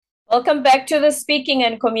Welcome back to the Speaking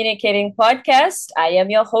and Communicating podcast. I am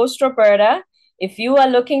your host, Roberta. If you are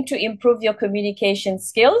looking to improve your communication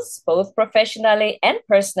skills, both professionally and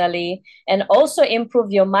personally, and also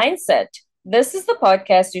improve your mindset, this is the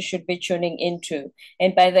podcast you should be tuning into.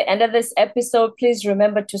 And by the end of this episode, please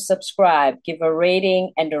remember to subscribe, give a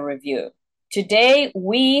rating, and a review. Today,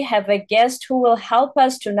 we have a guest who will help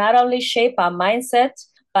us to not only shape our mindset,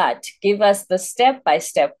 but give us the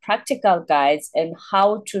step-by-step practical guides and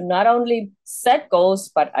how to not only set goals,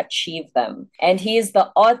 but achieve them. And he is the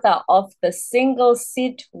author of the Single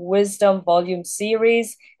Seat Wisdom Volume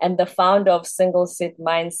series and the founder of Single Seat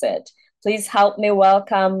Mindset. Please help me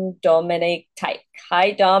welcome Dominic Teich.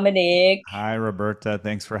 Hi, Dominic. Hi, Roberta.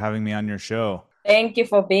 Thanks for having me on your show. Thank you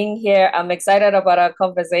for being here. I'm excited about our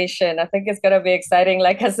conversation. I think it's going to be exciting.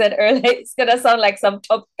 Like I said earlier, it's going to sound like some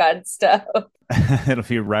Top Gun stuff. It'll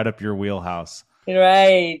be right up your wheelhouse.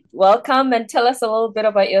 Right. Welcome and tell us a little bit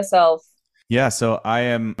about yourself. Yeah, so I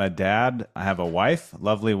am a dad. I have a wife,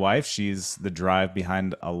 lovely wife. She's the drive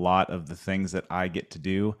behind a lot of the things that I get to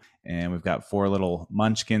do. And we've got four little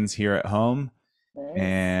munchkins here at home. Nice.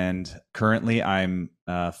 And currently I'm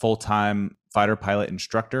a full-time fighter pilot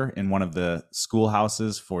instructor in one of the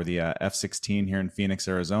schoolhouses for the F-16 here in Phoenix,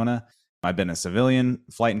 Arizona. I've been a civilian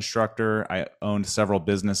flight instructor. I owned several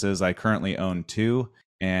businesses. I currently own two.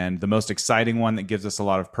 And the most exciting one that gives us a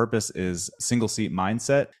lot of purpose is Single Seat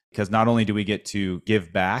Mindset, because not only do we get to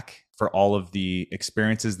give back for all of the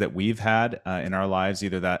experiences that we've had in our lives,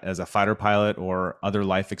 either that as a fighter pilot or other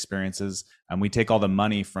life experiences, and we take all the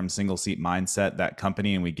money from Single Seat Mindset, that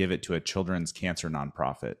company, and we give it to a children's cancer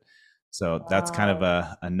nonprofit. So that's kind of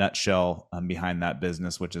a nutshell behind that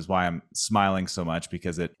business, which is why I'm smiling so much,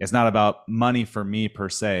 because it's not about money for me per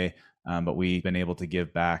se, but we've been able to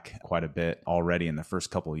give back quite a bit already in the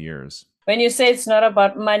first couple of years. When you say it's not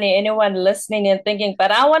about money, anyone listening and thinking,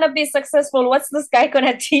 but I want to be successful, what's this guy going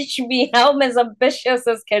to teach me? How I'm as ambitious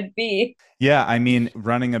as can be? Yeah, I mean,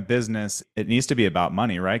 running a business, it needs to be about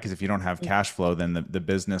money, right? Because if you don't have cash flow, then the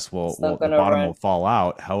business the bottom will fall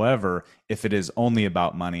out. However, if it is only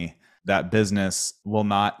about money, that business will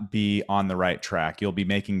not be on the right track. You'll be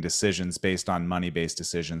making decisions based on money-based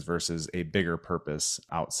decisions versus a bigger purpose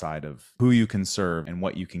outside of who you can serve and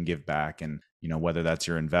what you can give back. And, whether that's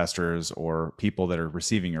your investors or people that are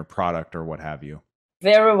receiving your product or what have you.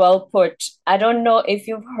 Very well put. I don't know if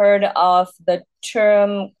you've heard of the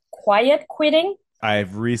term quiet quitting.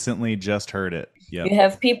 I've recently just heard it. Yep. You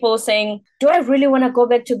have people saying, do I really want to go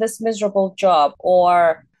back to this miserable job?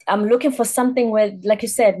 Or I'm looking for something with, like you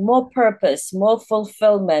said, more purpose, more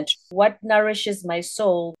fulfillment. What nourishes my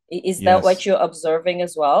soul? Is that what you're observing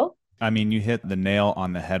as well? I mean, you hit the nail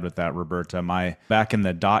on the head with that, Roberta. Back in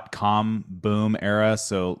the .com boom era,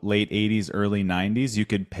 so late 80s, early 90s, you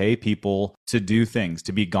could pay people to do things,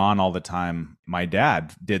 to be gone all the time. My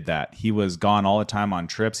dad did that. He was gone all the time on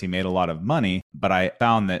trips. He made a lot of money. But I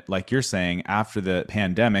found that, like you're saying, after the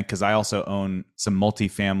pandemic, because I also own some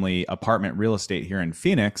multifamily apartment real estate here in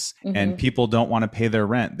Phoenix, and people don't want to pay their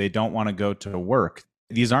rent. They don't want to go to work.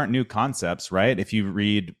 These aren't new concepts, right? If you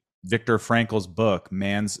read Viktor Frankl's book,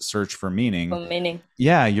 Man's Search for Meaning.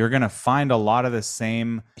 Yeah, you're going to find a lot of the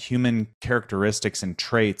same human characteristics and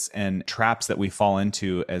traits and traps that we fall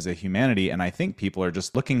into as a humanity. And I think people are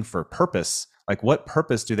just looking for purpose. Like, what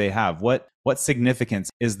purpose do they have? What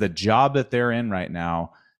significance is the job that they're in right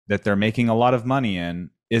now, that they're making a lot of money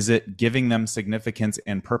in? Is it giving them significance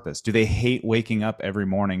and purpose? Do they hate waking up every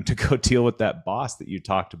morning to go deal with that boss that you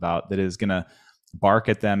talked about that is going to bark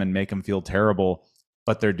at them and make them feel terrible,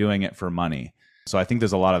 but they're doing it for money? So I think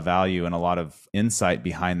there's a lot of value and a lot of insight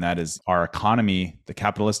behind that. Is our economy, the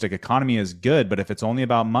capitalistic economy, is good, but if it's only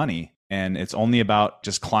about money and it's only about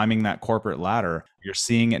just climbing that corporate ladder, you're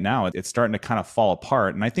seeing it now. It's starting to kind of fall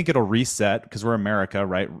apart. And I think it'll reset because we're America,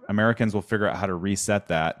 right? Americans will figure out how to reset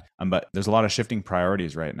that. But there's a lot of shifting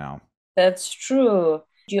priorities right now. That's true.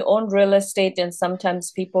 You own real estate and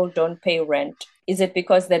sometimes people don't pay rent. Is it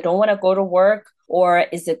because they don't want to go to work, or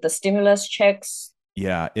is it the stimulus checks?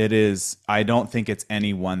 Yeah, it is. I don't think it's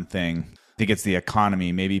any one thing. I think it's the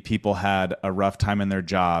economy. Maybe people had a rough time in their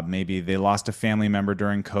job. Maybe they lost a family member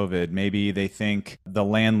during COVID. Maybe they think the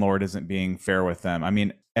landlord isn't being fair with them. I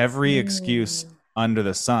mean, every excuse under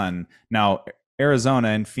the sun. Now, Arizona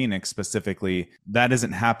and Phoenix specifically, that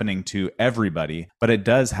isn't happening to everybody, but it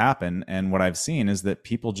does happen. And what I've seen is that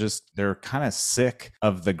people they're kind of sick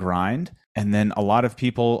of the grind. And then a lot of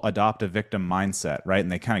people adopt a victim mindset, right?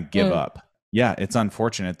 And they kind of give up. Yeah, it's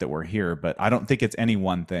unfortunate that we're here, but I don't think it's any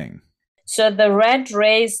one thing. So the rat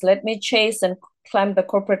race, let me chase and climb the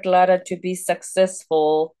corporate ladder to be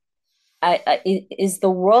successful. Is the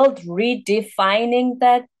world redefining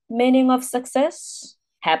that meaning of success.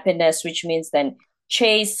 Happiness, which means then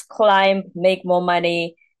chase, climb, make more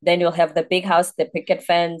money. Then you'll have the big house, the picket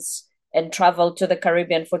fence, and travel to the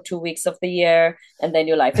Caribbean for 2 weeks of the year. And then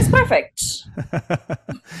your life is perfect.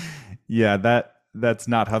 Yeah, that's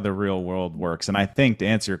not how the real world works. And I think to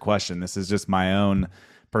answer your question, this is just my own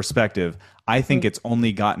perspective. I think it's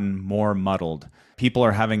only gotten more muddled. People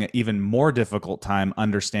are having an even more difficult time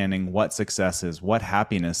understanding what success is, what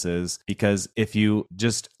happiness is, because if you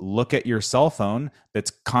just look at your cell phone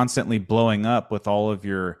that's constantly blowing up with all of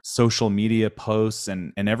your social media posts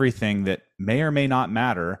and everything that may or may not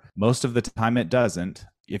matter, most of the time it doesn't.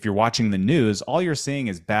 If you're watching the news, all you're seeing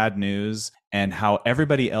is bad news and how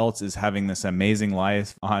everybody else is having this amazing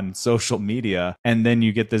life on social media. And then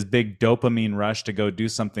you get this big dopamine rush to go do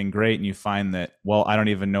something great. And you find that, well, I don't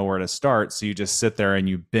even know where to start. So you just sit there and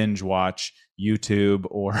you binge watch YouTube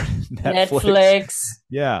or Netflix.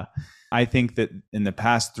 Yeah. I think that in the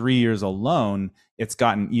past 3 years alone, it's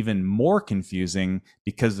gotten even more confusing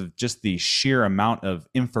because of just the sheer amount of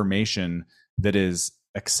information that is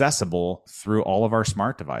accessible through all of our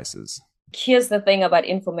smart devices. Here's the thing about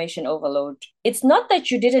information overload. It's not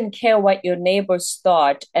that you didn't care what your neighbors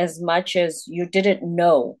thought as much as you didn't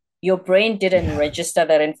know. Your brain didn't register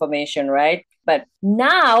that information, right? But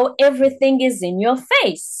now everything is in your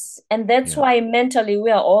face. And that's why mentally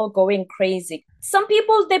we are all going crazy. Some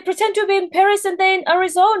people, they pretend to be in Paris and they're in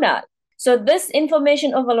Arizona. So this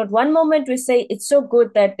information overload, one moment we say it's so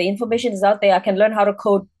good that the information is out there. I can learn how to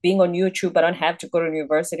code being on YouTube. I don't have to go to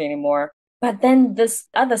university anymore. But then this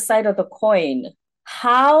other side of the coin,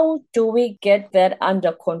 how do we get that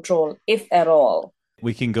under control, if at all?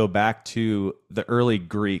 We can go back to the early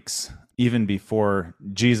Greeks, even before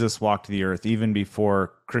Jesus walked the earth, even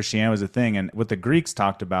before Christianity was a thing. And what the Greeks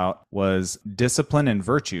talked about was discipline and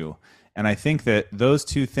virtue. And I think that those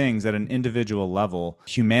two things at an individual level,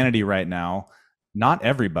 humanity right now, not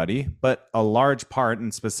everybody, but a large part,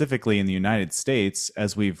 and specifically in the United States,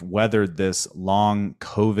 as we've weathered this long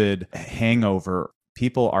COVID hangover,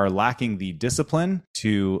 people are lacking the discipline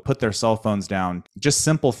to put their cell phones down. Just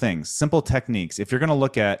simple things, simple techniques. If you're going to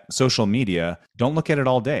look at social media, don't look at it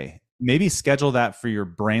all day. Maybe schedule that for your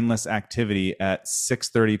brainless activity at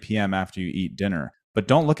 6:30 p.m. after you eat dinner. But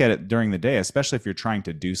don't look at it during the day, especially if you're trying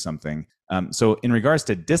to do something. So in regards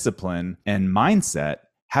to discipline and mindset,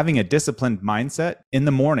 having a disciplined mindset in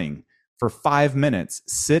the morning for 5 minutes,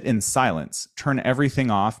 sit in silence, turn everything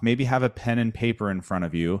off, maybe have a pen and paper in front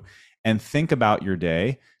of you and think about your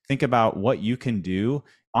day. Think about what you can do.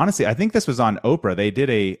 Honestly, I think this was on Oprah. They did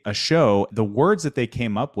a show. The words that they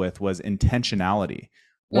came up with was intentionality.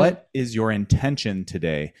 What is your intention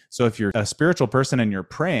today? So if you're a spiritual person and you're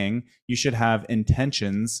praying, you should have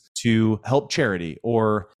intentions to help charity,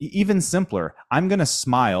 or even simpler, I'm going to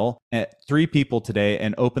smile at 3 people today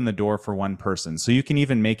and open the door for 1 person. So you can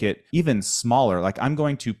even make it even smaller. Like, I'm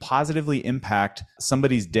going to positively impact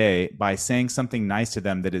somebody's day by saying something nice to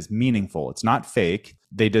them that is meaningful. It's not fake.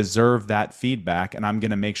 They deserve that feedback, and I'm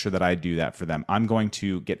going to make sure that I do that for them. I'm going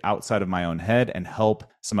to get outside of my own head and help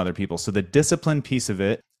some other people. So the discipline piece of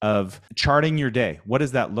it, of charting your day, what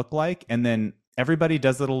does that look like? And then everybody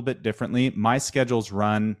does it a little bit differently. My schedules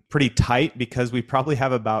run pretty tight because we probably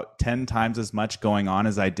have about 10 times as much going on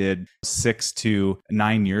as I did 6 to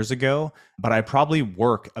 9 years ago, but I probably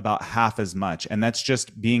work about half as much. And that's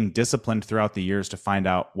just being disciplined throughout the years to find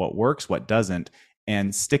out what works, what doesn't,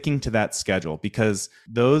 and sticking to that schedule, because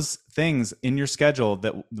those things in your schedule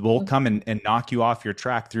that will come and knock you off your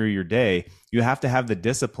track through your day, you have to have the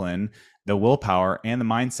discipline, the willpower, and the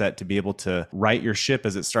mindset to be able to right your ship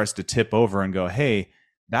as it starts to tip over and go, hey,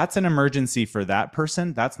 that's an emergency for that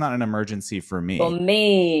person. That's not an emergency for me. For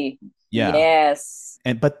me. Yeah. Yes.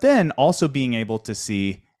 But then also being able to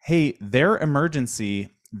see, hey, their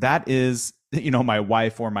emergency, that is, my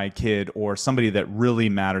wife or my kid or somebody that really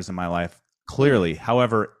matters in my life. Clearly.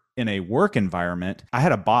 However, in a work environment, I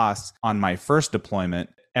had a boss on my first deployment.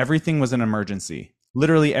 Everything was an emergency.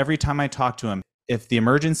 Literally every time I talked to him, if the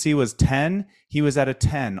emergency was 10, he was at a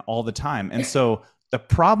 10 all the time. And so the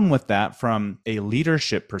problem with that from a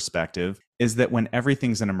leadership perspective is that when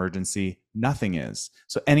everything's an emergency, nothing is.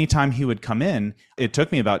 So anytime he would come in, it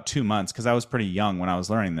took me about 2 months because I was pretty young when I was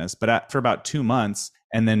learning this. But after about 2 months,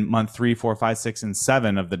 and then month 3, 4, 5, 6, and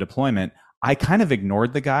 7 of the deployment, I kind of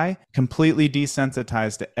ignored the guy, completely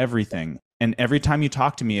desensitized to everything. And every time you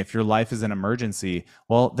talk to me, if your life is an emergency,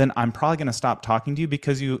 well, then I'm probably going to stop talking to you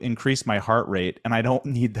because you increase my heart rate, and I don't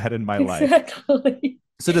need that in my life.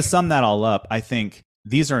 So to sum that all up, I think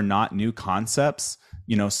these are not new concepts.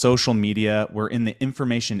 social media, we're in the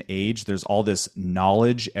information age. There's all this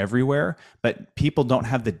knowledge everywhere, but people don't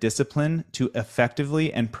have the discipline to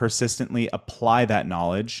effectively and persistently apply that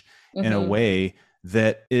knowledge in a way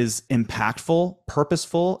that is impactful,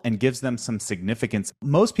 purposeful, and gives them some significance.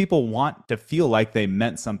 Most people want to feel like they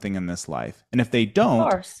meant something in this life. And if they Of don't,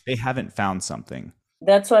 course. they haven't found something.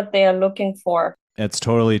 That's what they are looking for. It's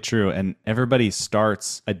totally true. And everybody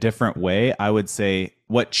starts a different way. I would say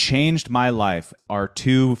what changed my life, our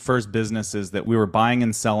two first businesses that we were buying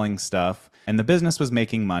and selling stuff. And the business was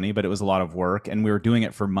making money, but it was a lot of work. And we were doing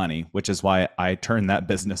it for money, which is why I turned that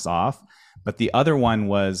business off. But the other one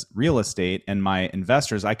was real estate, and my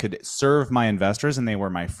investors, I could serve my investors, and they were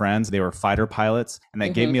my friends. They were fighter pilots, and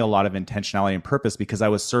that gave me a lot of intentionality and purpose because I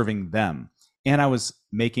was serving them. And I was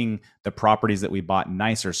making the properties that we bought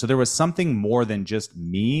nicer. So there was something more than just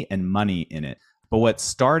me and money in it. But what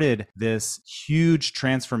started this huge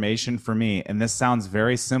transformation for me, and this sounds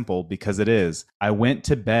very simple because it is, I went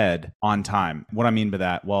to bed on time. What I mean by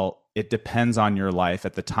that? Well, it depends on your life.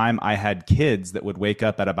 At the time, I had kids that would wake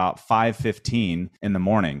up at about 5:15 in the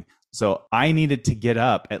morning. So I needed to get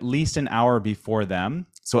up at least an hour before them.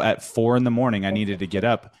 So at 4 in the morning, I needed to get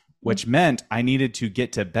up, which meant I needed to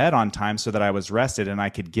get to bed on time so that I was rested and I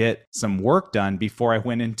could get some work done before I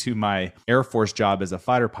went into my Air Force job as a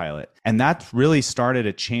fighter pilot. And that really started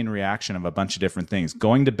a chain reaction of a bunch of different things.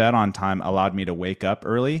 Going to bed on time allowed me to wake up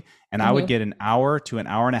early, and I would get an hour to an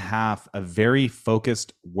hour and a half of very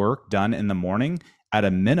focused work done in the morning. At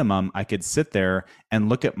a minimum, I could sit there and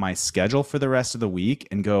look at my schedule for the rest of the week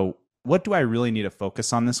and go, what do I really need to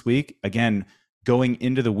focus on this week? Again, going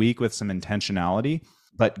into the week with some intentionality.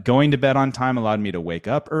 But going to bed on time allowed me to wake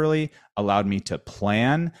up early, allowed me to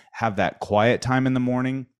plan, have that quiet time in the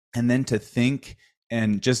morning, and then to think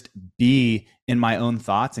and just be in my own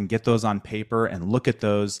thoughts and get those on paper and look at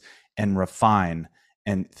those and refine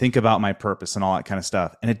and think about my purpose and all that kind of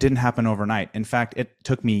stuff. And it didn't happen overnight. In fact, it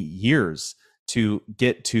took me years to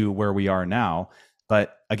get to where we are now.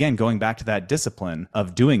 But again, going back to that discipline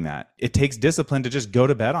of doing that, it takes discipline to just go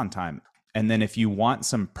to bed on time. And then if you want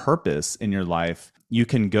some purpose in your life, you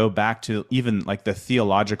can go back to even like the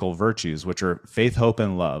theological virtues, which are faith, hope,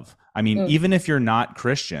 and love. I mean, even if you're not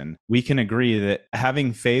Christian, we can agree that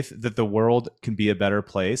having faith that the world can be a better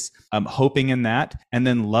place, hoping in that, and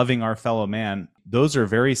then loving our fellow man, those are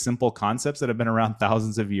very simple concepts that have been around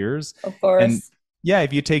thousands of years. Of course. And yeah,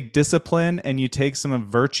 if you take discipline and you take some of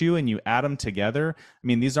virtue and you add them together, I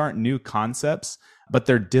mean, these aren't new concepts, but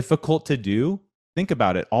they're difficult to do. Think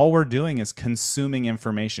about it. All we're doing is consuming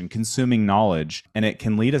information, consuming knowledge, and it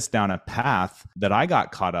can lead us down a path that I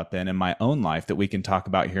got caught up in my own life that we can talk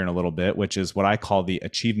about here in a little bit, which is what I call the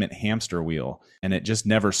achievement hamster wheel. And it just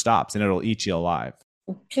never stops and it'll eat you alive.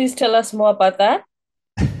 Please tell us more about that.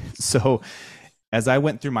 So as I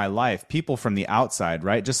went through my life, people from the outside,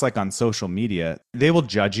 right, just like on social media, they will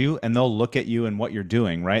judge you and they'll look at you and what you're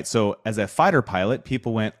doing, right? So as a fighter pilot,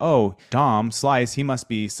 people went, oh, Dom Slice, he must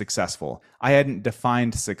be successful. I hadn't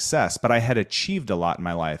defined success, but I had achieved a lot in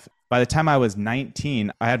my life. By the time I was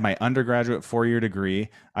 19, I had my undergraduate 4-year degree.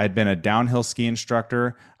 I had been a downhill ski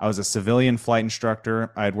instructor. I was a civilian flight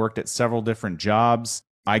instructor. I had worked at several different jobs.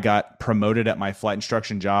 I got promoted at my flight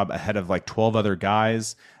instruction job ahead of like 12 other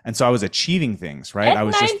guys. And so I was achieving things, right? At I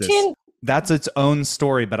was 19? just this, that's its own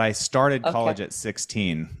story, but I started college at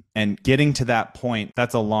 16 and getting to that point,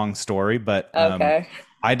 that's a long story, but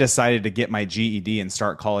I decided to get my GED and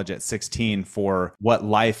start college at 16 for what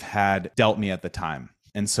life had dealt me at the time.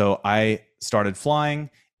 And so I started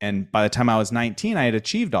flying. And by the time I was 19, I had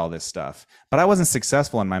achieved all this stuff. But I wasn't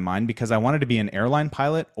successful in my mind because I wanted to be an airline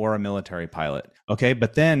pilot or a military pilot. Okay.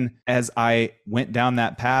 But then as I went down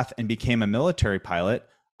that path and became a military pilot,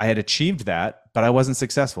 I had achieved that, but I wasn't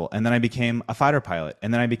successful. And then I became a fighter pilot.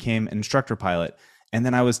 And then I became an instructor pilot. And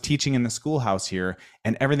then I was teaching in the schoolhouse here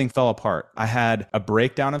and everything fell apart. I had a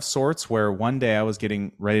breakdown of sorts where one day I was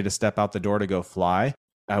getting ready to step out the door to go fly.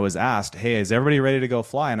 I was asked, hey, is everybody ready to go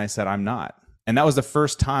fly? And I said, I'm not. And that was the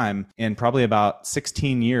first time in probably about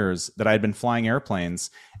 16 years that I'd been flying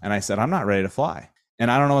airplanes. And I said, I'm not ready to fly.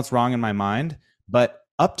 And I don't know what's wrong in my mind. But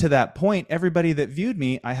up to that point, everybody that viewed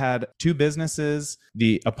me, I had 2 businesses.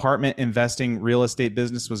 The apartment investing real estate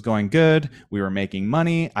business was going good. We were making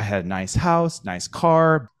money. I had a nice house, nice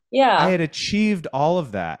car. Yeah. I had achieved all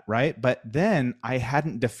of that, right? But then I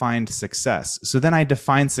hadn't defined success. So then I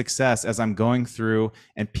defined success as I'm going through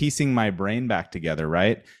and piecing my brain back together,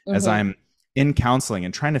 right? As I'm in counseling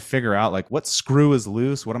and trying to figure out like what screw is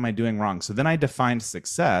loose, what am I doing wrong? So then I defined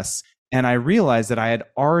success and I realized that I had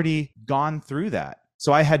already gone through that.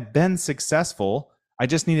 So I had been successful. I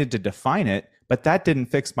just needed to define it, But that didn't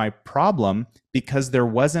fix my problem because there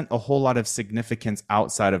wasn't a whole lot of significance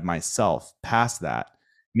outside of myself past that.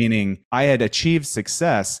 Meaning I had achieved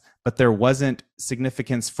success, but there wasn't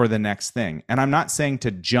significance for the next thing. And I'm not saying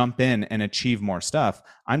to jump in and achieve more stuff.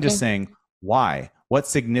 I'm just saying, why? What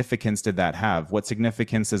significance did that have? What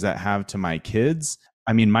significance does that have to my kids?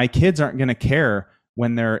 I mean, my kids aren't going to care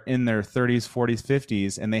when they're in their 30s, 40s,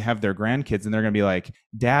 50s, and they have their grandkids, and they're going to be like,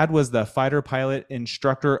 Dad was the fighter pilot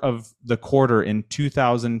instructor of the quarter in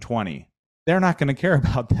 2020. They're not going to care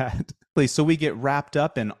about that. So we get wrapped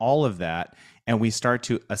up in all of that, and we start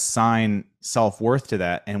to assign self-worth to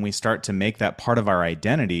that, and we start to make that part of our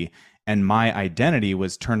identity. And my identity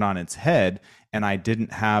was turned on its head, and I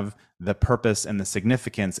didn't have the purpose and the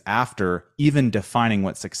significance after even defining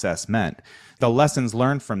what success meant. The lessons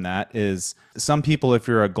learned from that is some people, if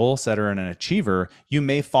you're a goal setter and an achiever, you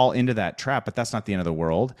may fall into that trap, but that's not the end of the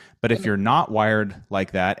world. But if you're not wired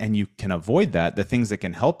like that and you can avoid that, the things that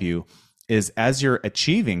can help you is as you're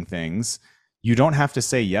achieving things, you don't have to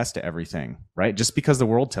say yes to everything, right? Just because the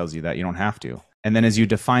world tells you that, you don't have to. And then as you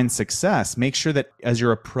define success, make sure that as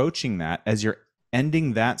you're approaching that, as you're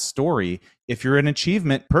ending that story, if you're an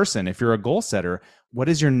achievement person, if you're a goal setter, what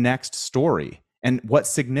is your next story? And what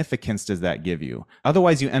significance does that give you?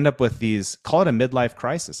 Otherwise, you end up with these, call it a midlife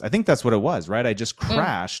crisis. I think that's what it was, right? I just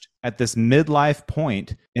crashed at this midlife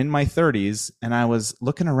point in my 30s, and I was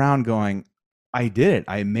looking around going, I did it.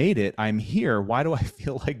 I made it. I'm here. Why do I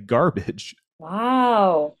feel like garbage?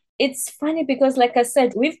 Wow. It's funny because, like I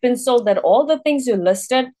said, we've been sold that all the things you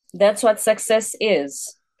listed, that's what success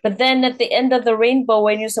is. But then at the end of the rainbow,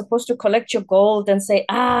 when you're supposed to collect your gold and say,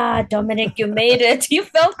 Dominic, you made it, you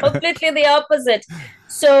felt completely the opposite.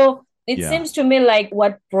 So it seems to me like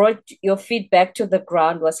what brought your feet back to the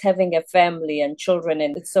ground was having a family and children,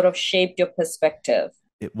 and it sort of shaped your perspective.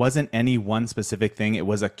 It wasn't any one specific thing. It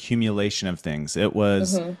was accumulation of things. It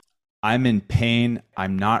was, I'm in pain.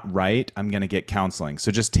 I'm not right. I'm going to get counseling.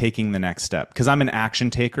 So just taking the next step, because I'm an action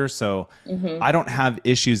taker. So I don't have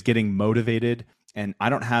issues getting motivated, and I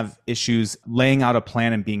don't have issues laying out a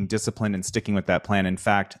plan and being disciplined and sticking with that plan. In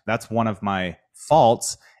fact, that's one of my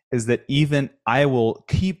faults, is that even I will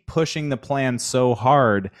keep pushing the plan so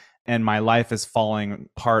hard and my life is falling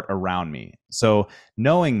apart around me. So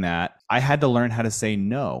knowing that, I had to learn how to say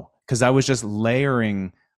no, because I was just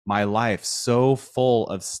layering my life so full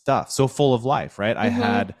of stuff, so full of life, right? I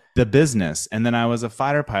had the business, and then I was a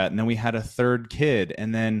fighter pilot, and then we had a third kid,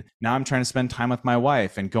 and then now I'm trying to spend time with my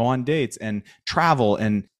wife and go on dates and travel.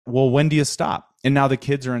 And well, when do you stop? And now the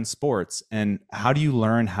kids are in sports. And how do you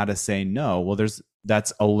learn how to say no? Well,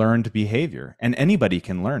 that's a learned behavior, and anybody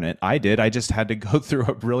can learn it. I did. I just had to go through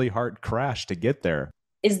a really hard crash to get there.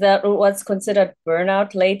 Is that what's considered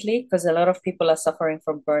burnout lately? Because a lot of people are suffering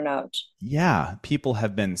from burnout. Yeah, people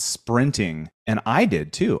have been sprinting, and I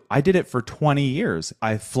did too. I did it for 20 years.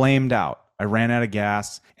 I flamed out. I ran out of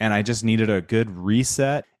gas, and I just needed a good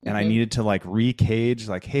reset, and I needed to like recage,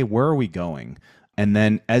 like, hey, where are we going? And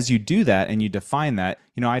then as you do that and you define that,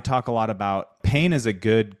 I talk a lot about pain as a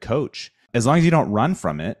good coach, as long as you don't run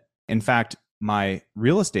from it. In fact, my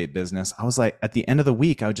real estate business, I was like, at the end of the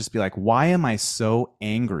week, I would just be like, why am I so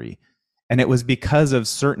angry? And it was because of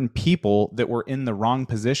certain people that were in the wrong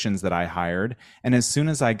positions that I hired. And as soon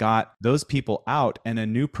as I got those people out and a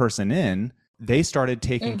new person in, they started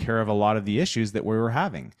taking care of a lot of the issues that we were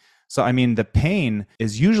having. So, I mean, the pain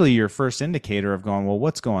is usually your first indicator of going, well,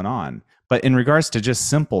 what's going on? But in regards to just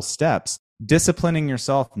simple steps, disciplining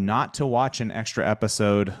yourself not to watch an extra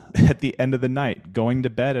episode at the end of the night, going to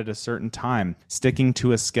bed at a certain time, sticking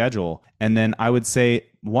to a schedule. And then I would say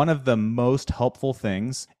one of the most helpful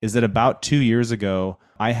things is that about 2 years ago,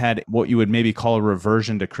 I had what you would maybe call a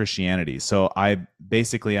reversion to Christianity. So I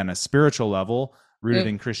basically, on a spiritual level, rooted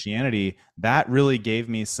in Christianity, that really gave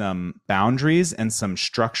me some boundaries and some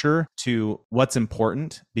structure to what's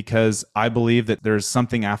important, because I believe that there's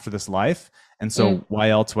something after this life. And so why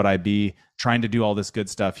else would I be trying to do all this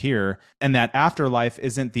good stuff here? And that afterlife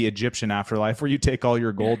isn't the Egyptian afterlife where you take all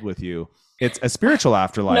your gold with you. It's a spiritual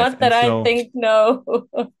afterlife. Not that I think, no.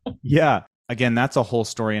 Yeah. Again, that's a whole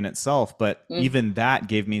story in itself. But even that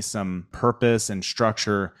gave me some purpose and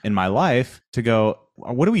structure in my life to go,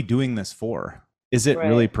 what are we doing this for? Is it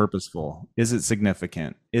really purposeful? Is it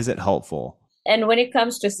significant? Is it helpful? And when it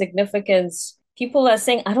comes to significance, people are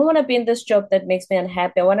saying, I don't want to be in this job that makes me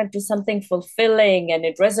unhappy. I want to do something fulfilling and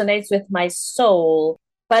it resonates with my soul.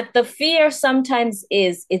 But the fear sometimes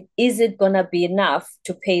is it going to be enough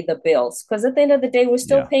to pay the bills? Because at the end of the day, we're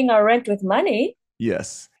still paying our rent with money.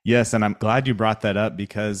 Yes. Yes. And I'm glad you brought that up,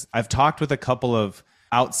 because I've talked with a couple of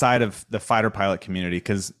outside of the fighter pilot community,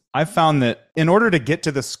 because I've found that in order to get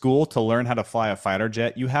to the school to learn how to fly a fighter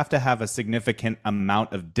jet, you have to have a significant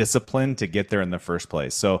amount of discipline to get there in the first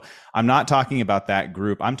place. So I'm not talking about that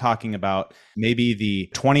group. I'm talking about maybe the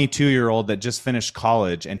 22-year-old that just finished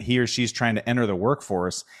college and he or she's trying to enter the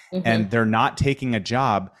workforce and they're not taking a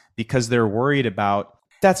job because they're worried about,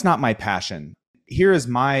 that's not my passion. Here is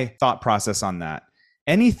my thought process on that.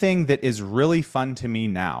 Anything that is really fun to me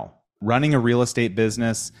now, running a real estate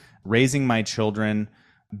business, raising my children,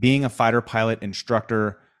 being a fighter pilot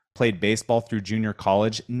instructor, played baseball through junior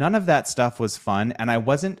college, none of that stuff was fun. And I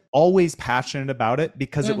wasn't always passionate about it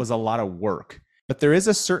because it was a lot of work. But there is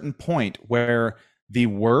a certain point where the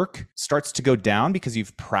work starts to go down because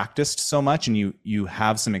you've practiced so much and you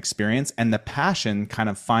have some experience and the passion kind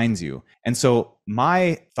of finds you. And so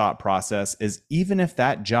my thought process is, even if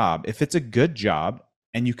that job, if it's a good job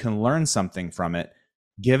and you can learn something from it,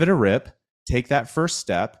 give it a rip. Take that first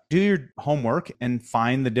step, do your homework and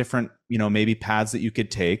find the different, maybe paths that you could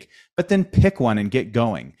take, but then pick one and get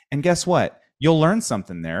going. And guess what? You'll learn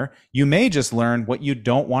something there. You may just learn what you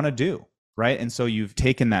don't want to do, right? And so you've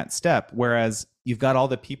taken that step, whereas you've got all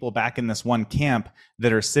the people back in this one camp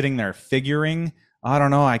that are sitting there figuring, I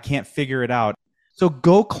don't know, I can't figure it out. So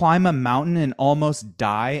go climb a mountain and almost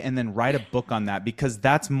die and then write a book on that, because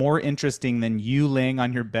that's more interesting than you laying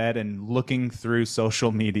on your bed and looking through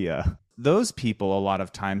social media. Those people, a lot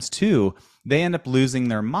of times too, they end up losing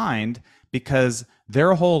their mind because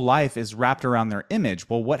their whole life is wrapped around their image.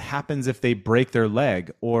 Well, what happens if they break their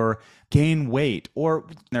leg or gain weight or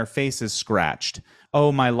their face is scratched?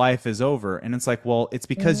 Oh, my life is over. And it's like, well, it's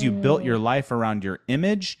because you built your life around your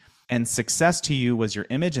image, and success to you was your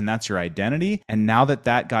image, and that's your identity. And now that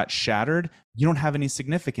that got shattered, you don't have any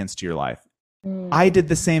significance to your life. I did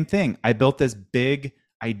the same thing. I built this big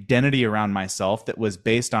identity around myself that was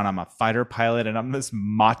based on, I'm a fighter pilot and I'm this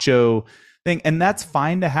macho thing. And that's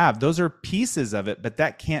fine to have. Those are pieces of it, but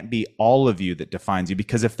that can't be all of you that defines you,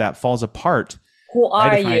 because if that falls apart, who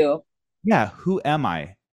are you? Yeah, who am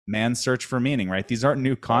I? Man's search for meaning, right? These aren't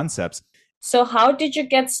new concepts. So how did you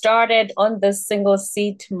get started on the single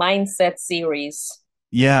seat mindset series?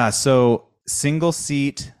 Yeah, so single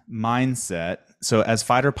seat mindset. So as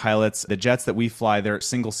fighter pilots, the jets that we fly, they're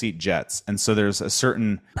single seat jets. And so there's a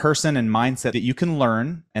certain person and mindset that you can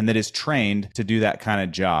learn and that is trained to do that kind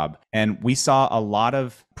of job. And we saw a lot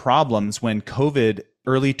of problems when COVID,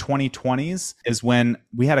 early 2020s, is when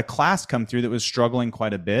we had a class come through that was struggling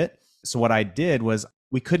quite a bit. So what I did was,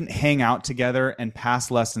 we couldn't hang out together and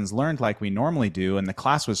pass lessons learned like we normally do, and the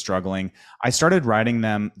class was struggling. I started writing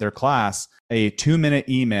them, their class, a 2-minute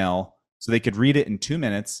email so they could read it in 2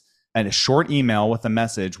 minutes, and a short email with a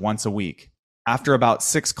message once a week. After about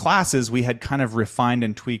 6 classes, we had kind of refined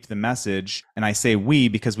and tweaked the message. And I say we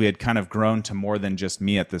because we had kind of grown to more than just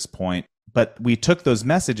me at this point. But we took those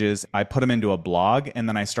messages, I put them into a blog, and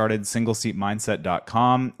then I started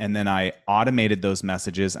singleseatmindset.com, and then I automated those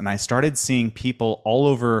messages, and I started seeing people all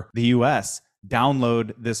over the US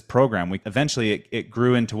download this program. Eventually it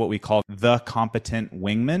grew into what we call the Competent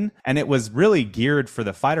Wingman, and it was really geared for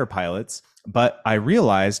the fighter pilots. But I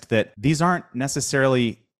realized that these aren't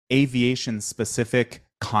necessarily aviation specific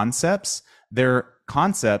concepts. They're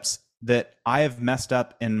concepts that I have messed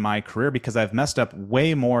up in my career, because I've messed up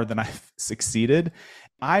way more than I've succeeded.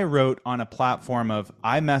 I wrote on a platform of,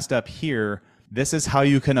 I messed up here. This is how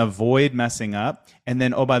you can avoid messing up. And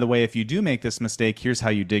then, oh, by the way, if you do make this mistake, here's how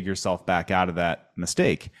you dig yourself back out of that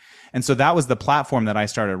mistake. And so that was the platform that I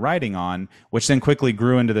started writing on, which then quickly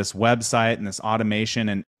grew into this website and this automation.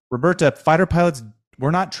 And Roberta, fighter pilots, we're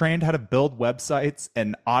not trained how to build websites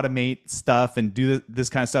and automate stuff and do this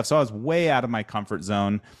kind of stuff. So I was way out of my comfort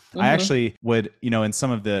zone. I actually would, in some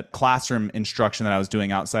of the classroom instruction that I was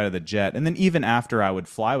doing outside of the jet, and then even after I would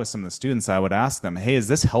fly with some of the students, I would ask them, hey, is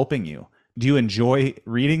this helping you? Do you enjoy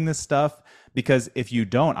reading this stuff? Because if you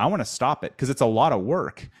don't, I want to stop it, because it's a lot of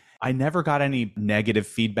work. I never got any negative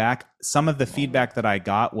feedback. Some of the feedback that I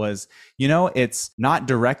got was, it's not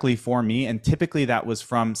directly for me. And typically that was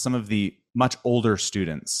from some of the much older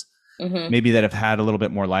students, maybe that have had a little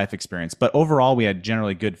bit more life experience. But overall, we had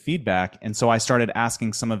generally good feedback. And so I started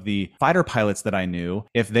asking some of the fighter pilots that I knew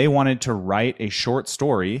if they wanted to write a short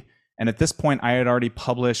story. And at this point, I had already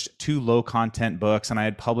published 2 low content books, and I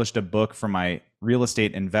had published a book for my real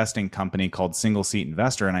estate investing company called Single Seat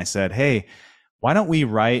Investor. And I said, hey, why don't we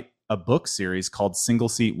write a book series called Single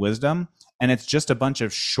Seat Wisdom? And it's just a bunch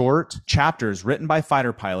of short chapters written by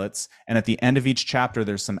fighter pilots. And at the end of each chapter,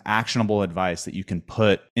 there's some actionable advice that you can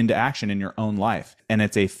put into action in your own life. And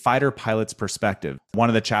it's a fighter pilot's perspective. One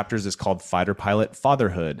of the chapters is called Fighter Pilot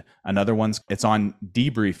Fatherhood. Another one's it's on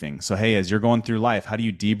debriefing. So, hey, as you're going through life, how do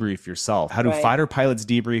you debrief yourself? How do fighter pilots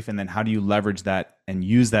debrief? And then how do you leverage that and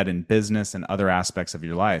use that in business and other aspects of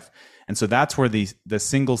your life? And so that's where the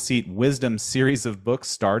Single Seat Wisdom series of books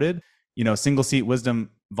started. Single Seat Wisdom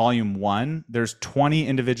Volume 1, there's 20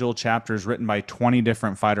 individual chapters written by 20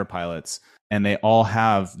 different fighter pilots, and they all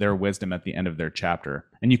have their wisdom at the end of their chapter.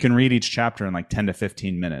 And you can read each chapter in like 10 to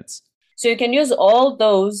 15 minutes. So you can use all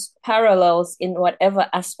those parallels in whatever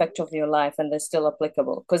aspect of your life, and they're still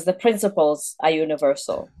applicable because the principles are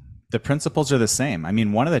universal. The principles are the same. I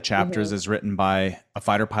mean, one of the chapters is written by a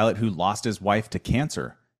fighter pilot who lost his wife to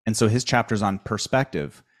cancer. And so his chapter's on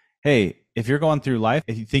perspective. Hey, if you're going through life,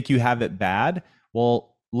 if you think you have it bad, well,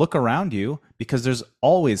 look around you because there's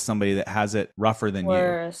always somebody that has it rougher than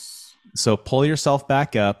you. So pull yourself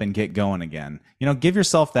back up and get going again. Give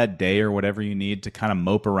yourself that day or whatever you need to kind of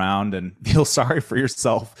mope around and feel sorry for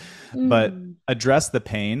yourself, but address the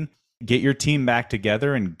pain, get your team back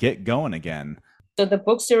together and get going again. So the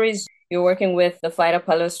book series, you're working with the fighter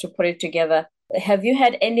pilots to put it together. Have you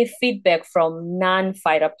had any feedback from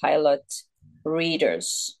non-fighter pilot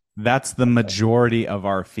readers? That's the majority of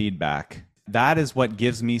our feedback. That is what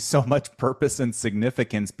gives me so much purpose and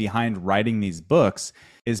significance behind writing these books,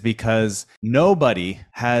 is because nobody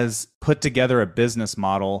has put together a business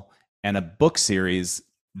model and a book series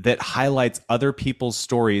that highlights other people's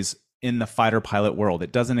stories in the fighter pilot world.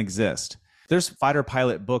 It doesn't exist. There's fighter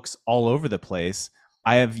pilot books all over the place.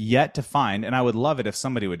 I have yet to find, and I would love it if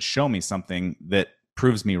somebody would show me something that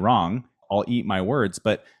proves me wrong. I'll eat my words,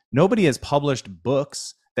 but nobody has published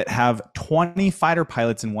books that have 20 fighter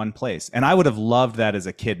pilots in one place. And I would have loved that as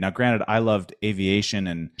a kid. Now, granted, I loved aviation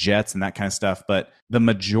and jets and that kind of stuff, but the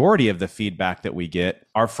majority of the feedback that we get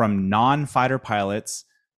are from non-fighter pilots.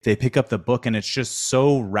 They pick up the book and it's just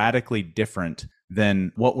so radically different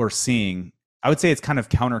than what we're seeing. I would say it's kind of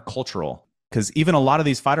countercultural because even a lot of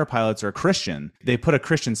these fighter pilots are Christian. They put a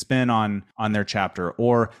Christian spin on their chapter,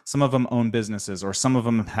 or some of them own businesses, or some of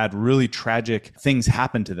them have had really tragic things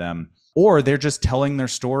happen to them. Or they're just telling their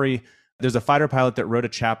story. There's a fighter pilot that wrote a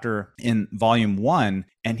chapter in Volume 1,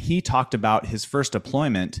 and he talked about his first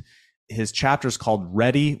deployment. His chapter is called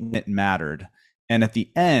Ready When It Mattered. And at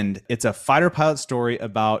the end, it's a fighter pilot story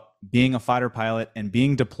about being a fighter pilot and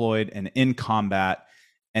being deployed and in combat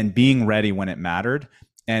and being ready when it mattered.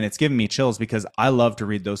 And it's given me chills because I love to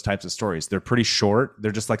read those types of stories. They're pretty short.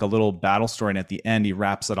 They're just like a little battle story. And at the end, he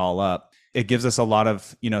wraps it all up. It gives us a lot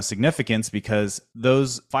of, significance because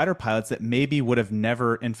those fighter pilots that maybe would have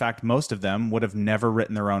never, in fact, most of them would have never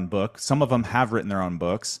written their own book. Some of them have written their own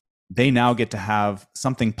books. They now get to have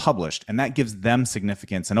something published, and that gives them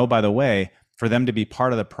significance. And oh, by the way, for them to be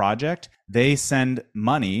part of the project, they send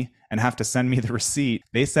money and have to send me the receipt.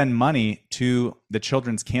 They send money to the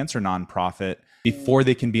Children's Cancer Nonprofit before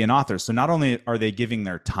they can be an author. So not only are they giving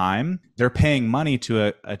their time, they're paying money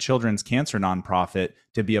to a children's cancer nonprofit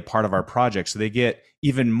to be a part of our project. So they get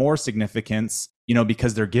even more significance,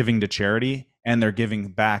 because they're giving to charity and they're giving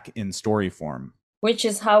back in story form. Which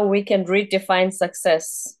is how we can redefine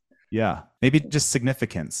success. Yeah, maybe just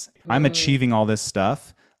significance. I'm achieving all this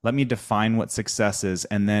stuff. Let me define what success is.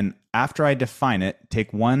 And then after I define it,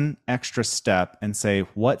 take one extra step and say,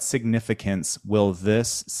 what significance will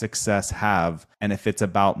this success have? And if it's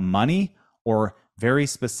about money or very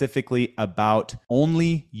specifically about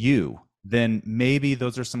only you, then maybe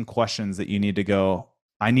those are some questions that you need to go,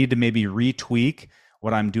 I need to maybe retweak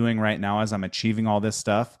what I'm doing right now as I'm achieving all this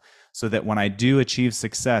stuff so that when I do achieve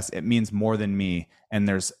success, it means more than me and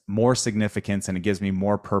there's more significance and it gives me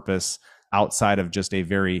more purpose outside of just a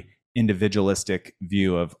very individualistic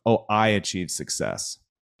view of, oh, I achieved success.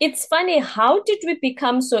 It's funny, how did we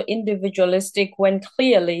become so individualistic when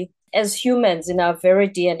clearly, as humans in our very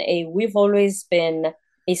DNA, we've always been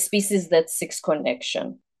a species that seeks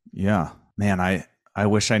connection? Yeah, man, I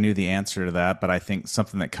wish I knew the answer to that, but I think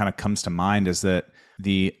something that kind of comes to mind is that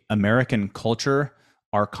the American culture,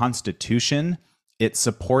 our Constitution, it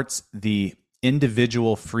supports the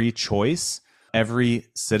individual free choice every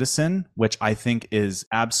citizen, which I think is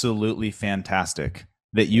absolutely fantastic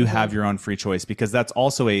that you have your own free choice, because that's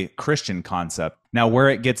also a Christian concept. Now, where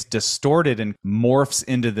it gets distorted and morphs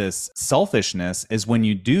into this selfishness is when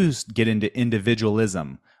you do get into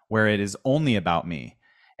individualism, where it is only about me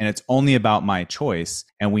and it's only about my choice.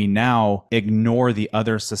 And we now ignore the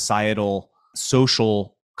other societal,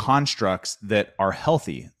 social constructs that are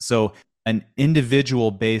healthy. So an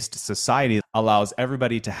individual based society allows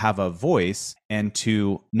everybody to have a voice and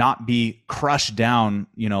to not be crushed down,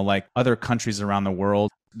 like other countries around the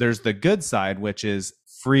world. There's the good side, which is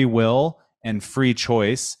free will and free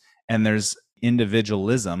choice. And there's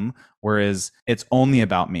individualism, whereas it's only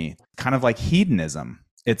about me, kind of like hedonism.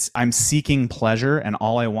 I'm seeking pleasure and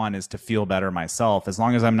all I want is to feel better myself as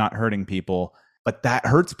long as I'm not hurting people. But that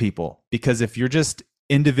hurts people, because if you're just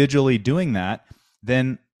individually doing that,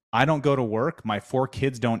 then I don't go to work, my 4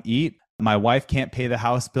 kids don't eat, my wife can't pay the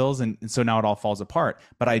house bills, and so now it all falls apart.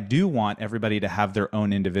 But I do want everybody to have their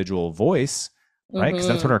own individual voice, right? Because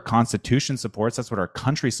that's what our Constitution supports, that's what our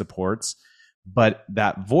country supports. But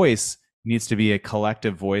that voice needs to be a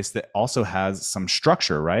collective voice that also has some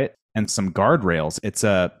structure, right? And some guardrails. It's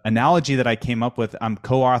a analogy that I came up with. I'm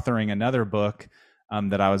co-authoring another book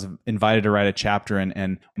that I was invited to write a chapter in.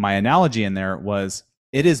 And my analogy in there was,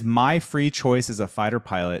 it is my free choice as a fighter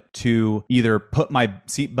pilot to either put my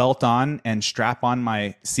seatbelt on and strap on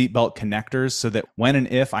my seatbelt connectors so that when and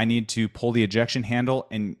if I need to pull the ejection handle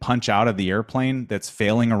and punch out of the airplane that's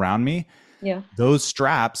failing around me, those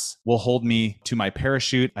straps will hold me to my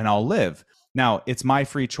parachute and I'll live. Now, it's my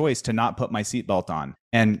free choice to not put my seatbelt on.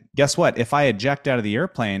 And guess what? If I eject out of the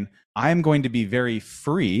airplane, I'm going to be very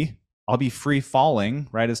free. I'll be free falling,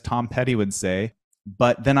 right? As Tom Petty would say.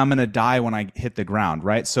 But then I'm going to die when I hit the ground,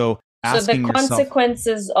 right? So the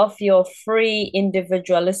consequences of your free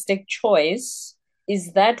individualistic choice,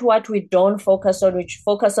 is that what we don't focus on? We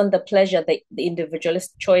focus on the pleasure that the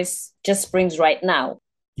individualist choice just brings right now.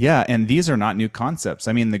 Yeah, and these are not new concepts.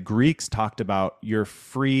 I mean, the Greeks talked about you're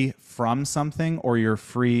free from something or you're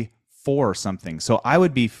free for something. So I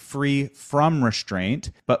would be free from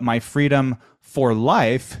restraint, but my freedom for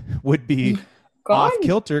life would be off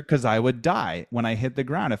kilter because I would die when I hit the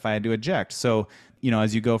ground if I had to eject. So,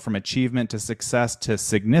 as you go from achievement to success to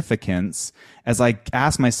significance, as I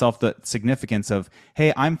ask myself the significance of,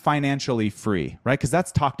 hey, I'm financially free, right? Because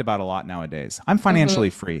that's talked about a lot nowadays. I'm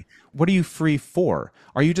financially free. What are you free for?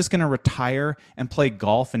 Are you just going to retire and play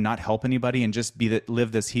golf and not help anybody and just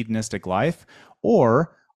live this hedonistic life?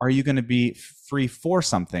 Or are you going to be free for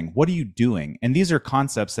something? What are you doing? And these are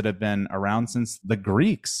concepts that have been around since the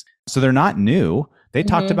Greeks. So they're not new. They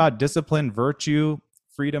talked about discipline, virtue,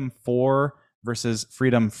 freedom for versus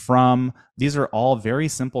freedom from. These are all very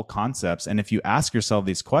simple concepts. And if you ask yourself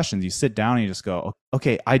these questions, you sit down and you just go,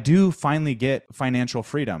 okay, I do finally get financial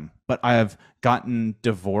freedom, but I have gotten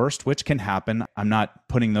divorced, which can happen. I'm not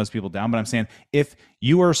putting those people down, but I'm saying if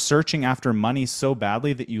you are searching after money so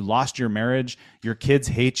badly that you lost your marriage, your kids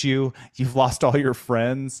hate you, you've lost all your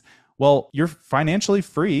friends, well, you're financially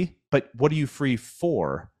free, but what are you free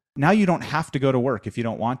for? Now you don't have to go to work if you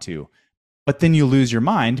don't want to. But then you lose your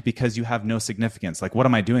mind because you have no significance. Like, what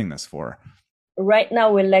am I doing this for? Right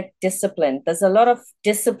now, we lack discipline. There's a lot of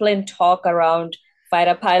discipline talk around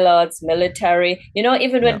fighter pilots, military.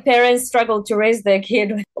 Even when parents struggle to raise their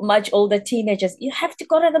kid with much older teenagers, you have to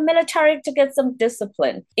go to the military to get some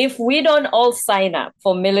discipline. If we don't all sign up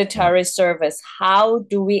for military service, how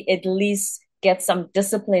do we at least get some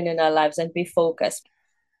discipline in our lives and be focused?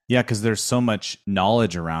 Yeah, because there's so much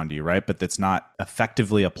knowledge around you, right? But that's not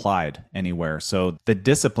effectively applied anywhere. So the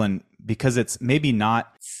discipline, because it's maybe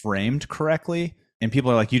not framed correctly, and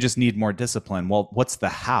people are like, you just need more discipline. Well, what's the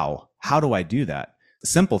how? How do I do that?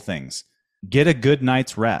 Simple things. Get a good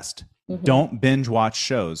night's rest. Don't binge watch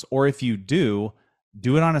shows. Or if you do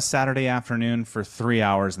it on a Saturday afternoon for 3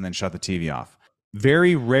 hours and then shut the TV off.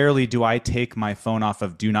 Very rarely do I take my phone off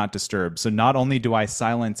of do not disturb. So not only do I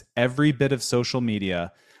silence every bit of social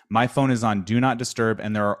media, my phone is on do not disturb,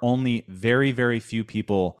 and there are only very, very few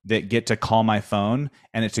people that get to call my phone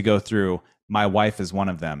and it to go through. My wife is one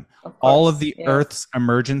of them. All of the Earth's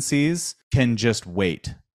emergencies can just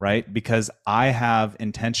wait, right? Because I have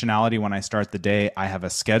intentionality when I start the day. I have a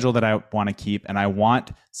schedule that I want to keep, and I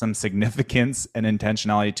want some significance and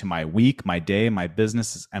intentionality to my week, my day, my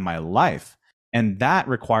business, and my life. And that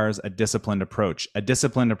requires a disciplined approach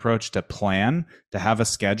to plan, to have a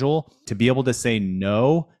schedule, to be able to say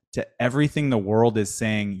no to everything the world is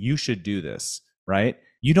saying you should do this, right?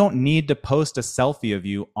 You don't need to post a selfie of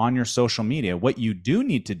you on your social media. What you do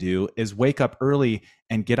need to do is wake up early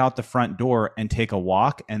and get out the front door and take a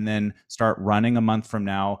walk and then start running a month from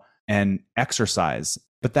now and exercise.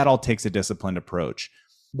 But that all takes a disciplined approach.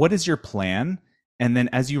 What is your plan? And then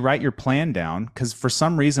as you write your plan down, because for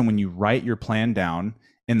some reason, when you write your plan down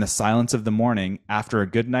in the silence of the morning after a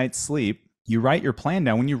good night's sleep, you write your plan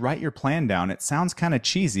down. When you write your plan down, it sounds kind of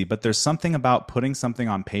cheesy, but there's something about putting something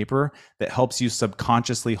on paper that helps you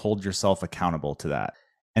subconsciously hold yourself accountable to that.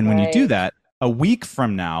 And when you do that, a week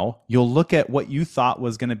from now, you'll look at what you thought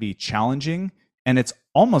was going to be challenging and it's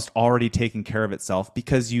almost already taken care of itself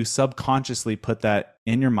because you subconsciously put that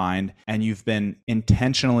in your mind and you've been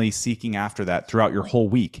intentionally seeking after that throughout your whole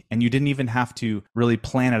week. And you didn't even have to really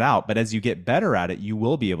plan it out. But as you get better at it, you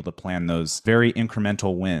will be able to plan those very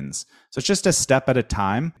incremental wins. So it's just a step at a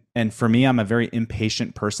time. And for me, I'm a very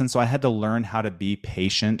impatient person. So I had to learn how to be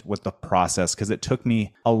patient with the process because it took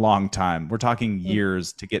me a long time. We're talking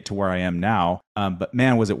years to get to where I am now. But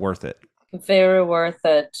man, was it worth it? Very worth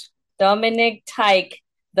it. Dominic Teich,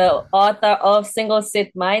 the author of Single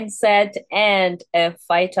Seat Mindset and a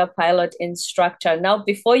fighter pilot instructor. Now,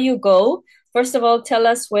 before you go, first of all, tell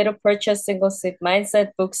us where to purchase Single Seat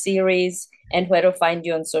Mindset book series and where to find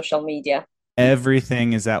you on social media.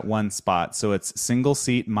 Everything is at one spot. So it's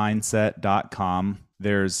singleseatmindset.com.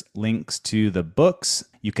 There's links to the books.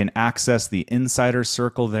 You can access the insider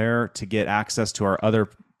circle there to get access to our other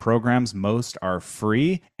programs. Most are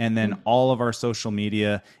free. And then all of our social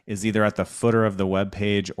media is either at the footer of the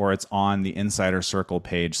webpage or it's on the insider circle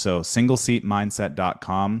page. So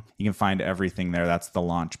singleseatmindset.com. You can find everything there. That's the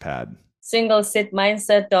launch pad.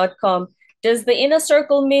 Singleseatmindset.com. Does the inner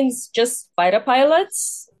circle means just fighter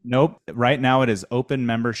pilots? Nope. Right now it is open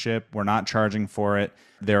membership. We're not charging for it.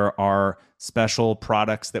 There are special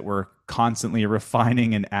products that we're constantly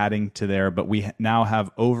refining and adding to there, but we now have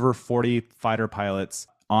over 40 fighter pilots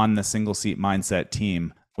on the Single Seat Mindset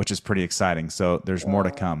team, which is pretty exciting. So there's more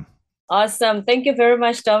to come. Awesome. Thank you very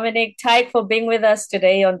much, Dominic Teich, for being with us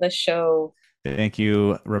today on the show. Thank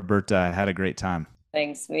you, Roberta. I had a great time.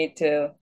 Thanks, me too.